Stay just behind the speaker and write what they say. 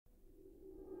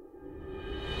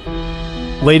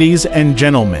Ladies and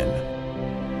gentlemen,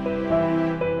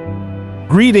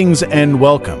 greetings and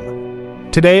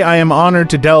welcome. Today I am honored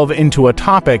to delve into a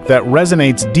topic that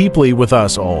resonates deeply with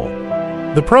us all.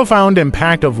 The profound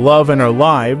impact of love in our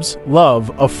lives.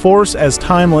 Love, a force as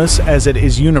timeless as it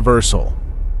is universal,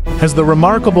 has the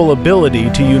remarkable ability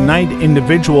to unite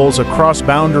individuals across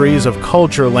boundaries of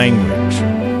culture, language.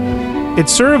 It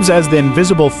serves as the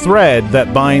invisible thread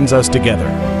that binds us together,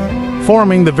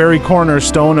 forming the very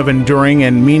cornerstone of enduring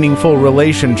and meaningful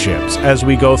relationships as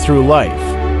we go through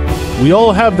life. We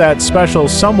all have that special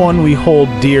someone we hold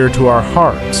dear to our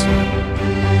hearts.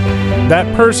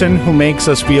 That person who makes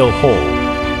us feel whole.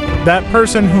 That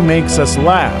person who makes us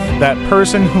laugh. That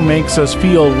person who makes us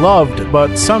feel loved,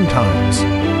 but sometimes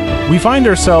we find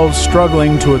ourselves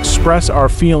struggling to express our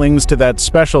feelings to that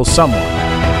special someone.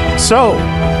 So,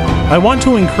 I want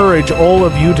to encourage all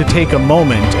of you to take a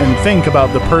moment and think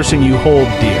about the person you hold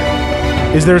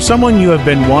dear. Is there someone you have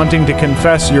been wanting to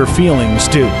confess your feelings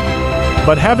to,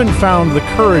 but haven't found the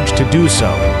courage to do so?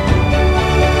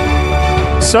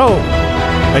 So,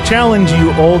 I challenge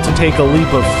you all to take a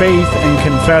leap of faith and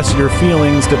confess your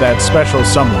feelings to that special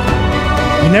someone.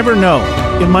 You never know,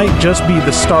 it might just be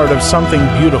the start of something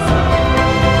beautiful.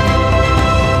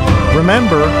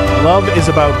 Remember, love is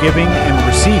about giving and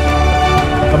receiving,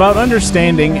 about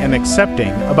understanding and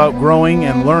accepting, about growing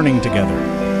and learning together.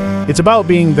 It's about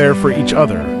being there for each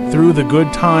other, through the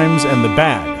good times and the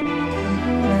bad.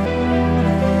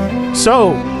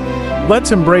 So,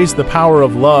 let's embrace the power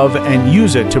of love and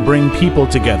use it to bring people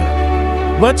together.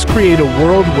 Let's create a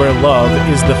world where love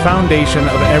is the foundation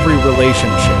of every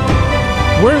relationship,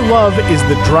 where love is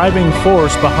the driving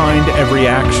force behind every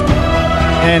action,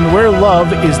 and where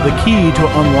love is the key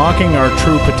to unlocking our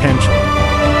true potential.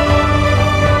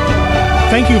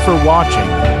 Thank you for watching.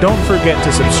 Don't forget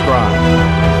to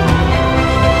subscribe.